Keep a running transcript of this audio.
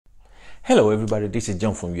Hello everybody, this is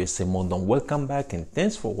John from USA London. Welcome back and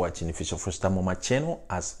thanks for watching. If it's your first time on my channel,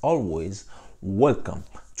 as always, welcome.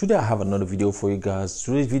 Today I have another video for you guys.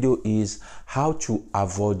 Today's video is how to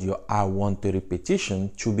avoid your I-130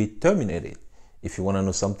 petition to be terminated. If you want to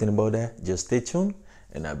know something about that, just stay tuned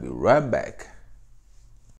and I'll be right back.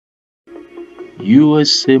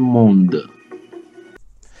 USA Monde.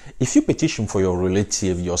 If you petition for your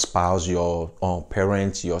relative, your spouse, your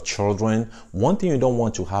parents, your children, one thing you don't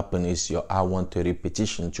want to happen is your I-130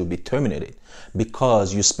 petition to be terminated,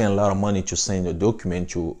 because you spend a lot of money to send your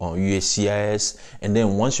document to USCIS, and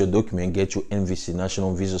then once your document gets to NVC,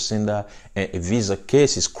 National Visa Center, and a visa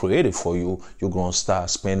case is created for you, you're going to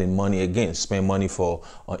start spending money again. Spend money for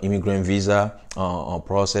immigrant visa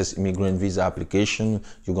process, immigrant visa application.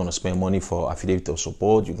 You're going to spend money for affidavit of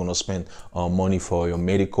support. You're going to spend money for your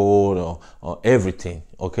medical, everything.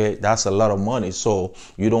 Okay, that's a lot of money. So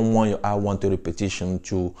you don't want your I-130 petition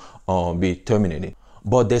to be terminated.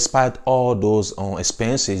 But despite all those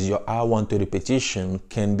expenses, your I-130 petition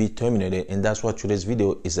can be terminated, and that's what today's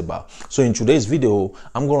video is about. So in today's video,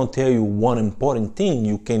 I'm going to tell you one important thing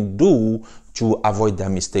you can do to avoid that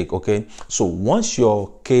mistake. Okay, so once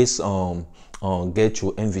your case get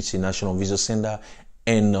to NVC, National Visa Center,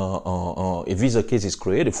 and a visa case is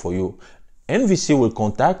created for you, NVC will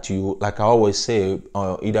contact you, like I always say,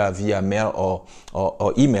 either via mail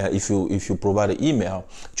or email, if you provide an email,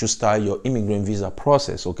 to start your immigrant visa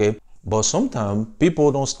process. Okay, but sometimes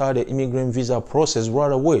people don't start the immigrant visa process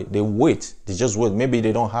right away. They wait. They just wait. Maybe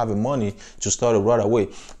they don't have the money to start it right away.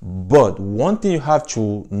 But one thing you have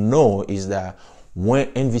to know is that when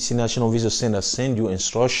NVC, National Visa Center, send you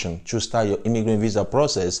instruction to start your immigrant visa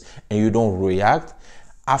process and you don't react,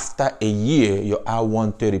 after a year, your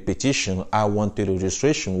I-130 petition, I-130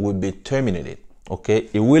 registration will be terminated. Okay,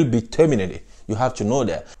 it will be terminated. You have to know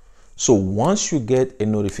that. So once you get a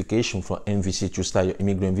notification from NVC to start your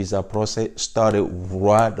immigrant visa process, start it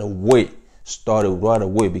right away. Start it right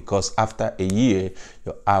away, because after a year,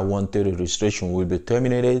 your I-130 registration will be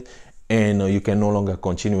terminated and you can no longer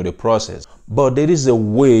continue the process. But there is a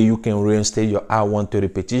way you can reinstate your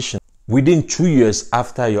I-130 petition within 2 years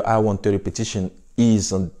after your I-130 petition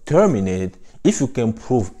is terminated. If you can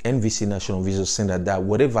prove NVC, National Visa Center, that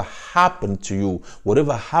whatever happened to you,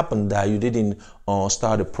 whatever happened that you didn't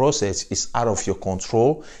start the process is out of your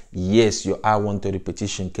control, yes, your I-130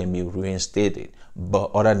 petition can be reinstated.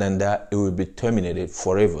 But other than that, it will be terminated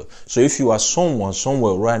forever. So if you are someone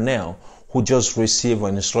somewhere right now who just received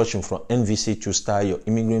an instruction from NVC to start your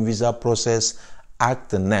immigrant visa process,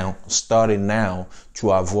 act now, start it now,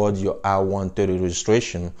 to avoid your I-130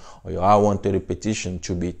 registration or your I-130 petition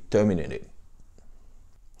to be terminated.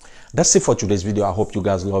 That's it for today's video. I hope you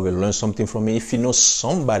guys love it, learn something from me. If you know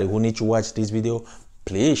somebody who needs to watch this video,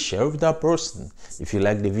 please share with that person. If you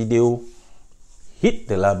like the video, hit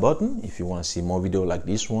the like button. If you want to see more videos like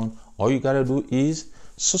this one, all you gotta do is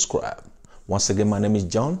subscribe. Once again, my name is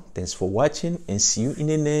John. Thanks for watching and see you in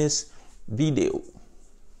the next video.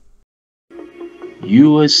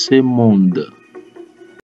 USA Monde.